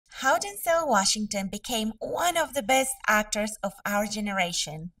how Denzel Washington became one of the best actors of our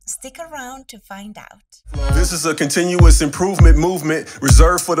generation. Stick around to find out. This is a continuous improvement movement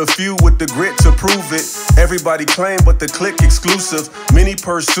reserved for the few with the grit to prove it. Everybody claim, but the click exclusive. Many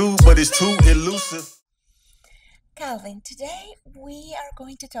pursue, but it's too elusive. Calvin, today we are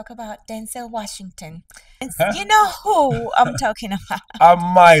going to talk about Denzel Washington. And Huh? you know who I'm talking about. I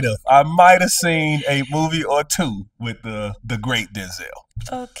might have seen a movie or two with the great Denzel.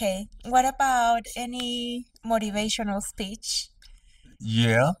 Okay, what about any motivational speech?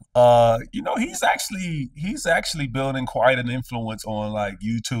 Yeah. He's actually building quite an influence on like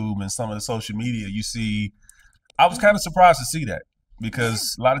YouTube and some of the social media. You see, I was kind Mhm. of surprised to see that Yeah.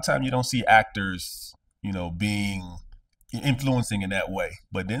 because a lot of time you don't see actors, being influencing in that way.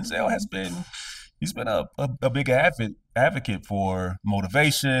 But Denzel has Mhm. been he's been a big advocate for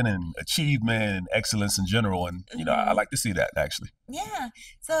motivation and achievement and excellence in general. And I Mhm. like to see that actually. Yeah.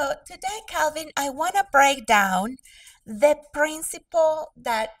 So today, Calvin, I want to break down the principle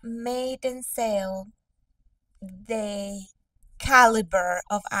that made Denzel the caliber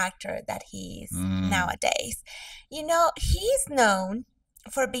of actor that he is Mm, nowadays. He's known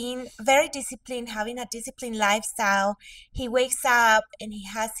for being very disciplined, having a disciplined lifestyle. He wakes up and he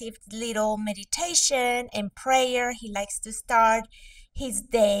has his little meditation and prayer. He likes to start his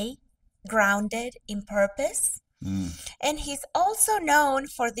day grounded in purpose. mm, And he's also known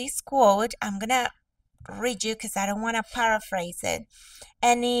for this quote. I'm going to read you because I don't want to paraphrase it.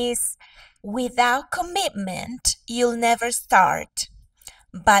 And is without commitment, you'll never start.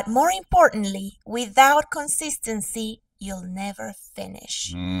 But more importantly, without consistency, you'll never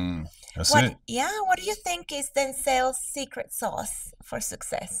finish. mm. That's What, it. yeah, what do you think is Denzel's secret sauce for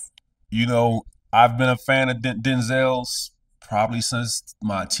success? You know, I've been a fan of Denzel's probably since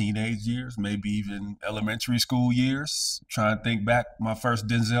my teenage years, maybe even elementary school years. Trying to think back, my first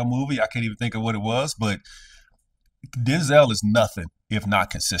Denzel movie, I can't even think of what it was, but Denzel is nothing if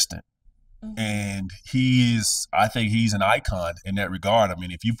not consistent. Mhm. And I think he's an icon in that regard. I mean,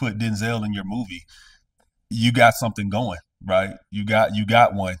 if you put Denzel in your movie, you got something going, right? You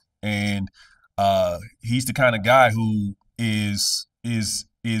got one. And he's the kind of guy who is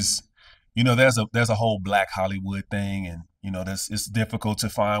there's a whole black Hollywood thing, and there's it's difficult to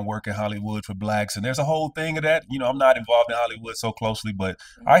find work in Hollywood for blacks, and there's a whole thing of that. I'm not involved in Hollywood so closely, but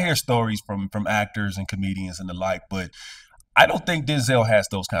I hear stories from actors and comedians and the like. But I don't think Denzel has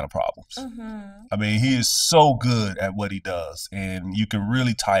those kind of problems. Mhm. I mean, he is so good at what he does, and you can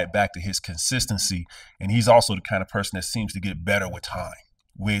really tie it back to his consistency. And he's also the kind of person that seems to get better with time,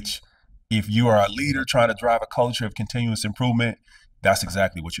 which, if you are a leader trying to drive a culture of continuous improvement, that's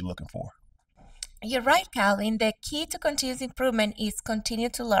exactly what you're looking for. You're right, Calvin. The key to continuous improvement is continue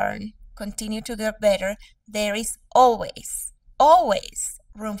to learn, continue to get better. There is always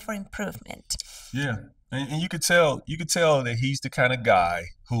room for improvement. Yeah. And you could tell that he's the kind of guy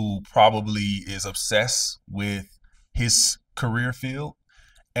who probably is obsessed with his career field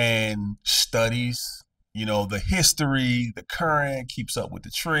and studies, the history, the current, keeps up with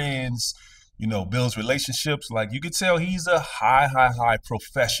the trends, builds relationships. Like, you could tell he's a high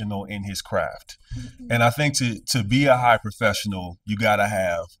professional in his craft. And Mhm. I think to be a high professional, you gotta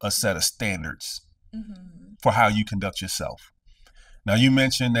have a set of standards Mhm. for how you conduct yourself. Now, you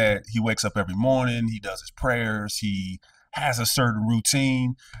mentioned that he wakes up every morning, he does his prayers, he has a certain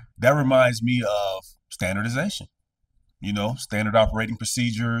routine. That reminds me of standardization, standard operating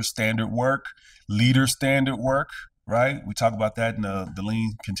procedures, standard work, leader standard work, right? We talk about that in the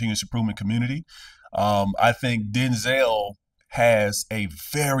lean continuous improvement community. I think Denzel has a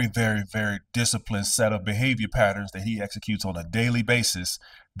very, very, very disciplined set of behavior patterns that he executes on a daily basis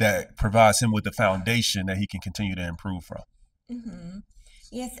that provides him with the foundation that he can continue to improve from. Mhm.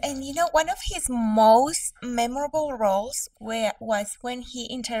 Yes, and one of his most memorable roles was when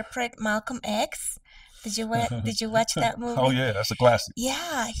he interpreted Malcolm X. Did you watch that Oh movie? yeah, that's a classic.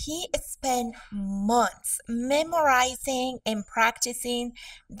 Yeah, he spent months memorizing and practicing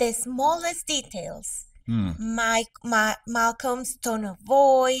the smallest details. Hmm. Malcolm's tone of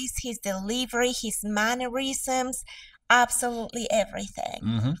voice, his delivery, his mannerisms, absolutely everything.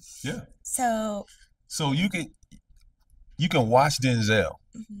 Mm-hmm. Yeah. So, So you can watch Denzel,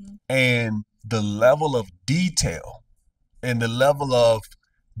 mhm, and the level of detail and the level of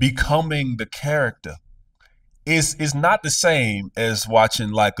becoming the character is not the same as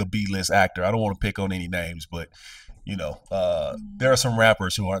watching like a B-list actor. I don't want to pick on any names, but there mhm. are some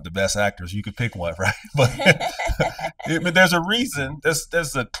rappers who aren't the best actors. You could pick one, right? But there's a reason.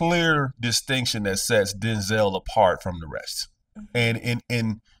 There's a clear distinction that sets Denzel apart from the rest. And Mhm.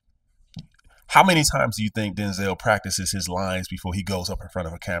 in how many times do you think Denzel practices his lines before he goes up in front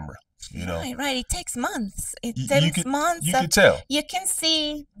of a camera? You know, Right. It takes months. It you takes could months. you could tell. You can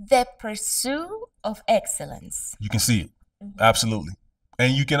see the pursuit of excellence. You can see it. Absolutely.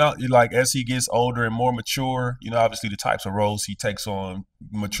 And you can, like, as he gets older and more mature, obviously the types of roles he takes on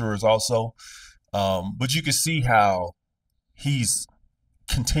matures also. But you can see how he's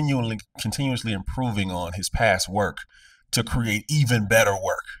continuously improving on his past work to create even better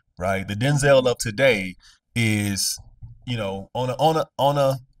work, right? The Denzel of today is,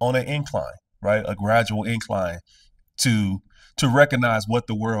 on an incline, right? A gradual incline to recognize what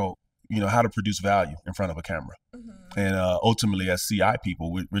the world, how to produce value in front of a camera. And ultimately, as CI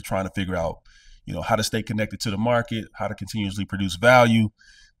people, we're trying to figure out, how to stay connected to the market, how to continuously produce value.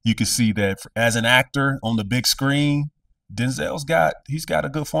 You can see that as an actor on the big screen, he's got a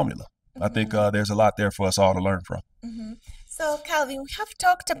good formula. I think there's a lot there for us all to learn from. So, Calvin, we have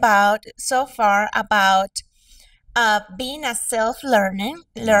talked about so far about being a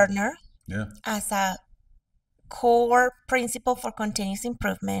learner Yeah. as a core principle for continuous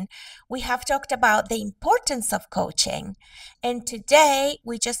improvement. We have talked about the importance of coaching. And today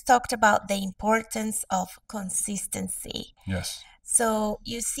we just talked about the importance of consistency. Yes. So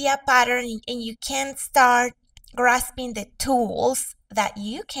you see a pattern and you can start grasping the tools that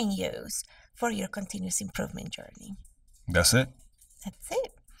you can use for your continuous improvement journey. That's it. That's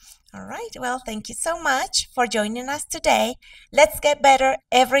it. All right. Well, thank you so much for joining us today. Let's get better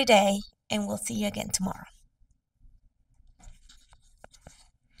every day, and we'll see you again tomorrow.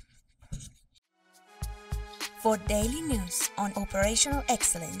 For daily news on operational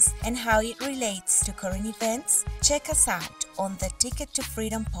excellence and how it relates to current events, check us out on the Ticket to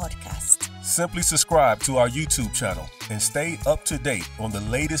Freedom podcast. Simply subscribe to our YouTube channel and stay up to date on the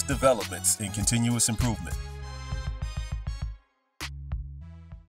latest developments in continuous improvement.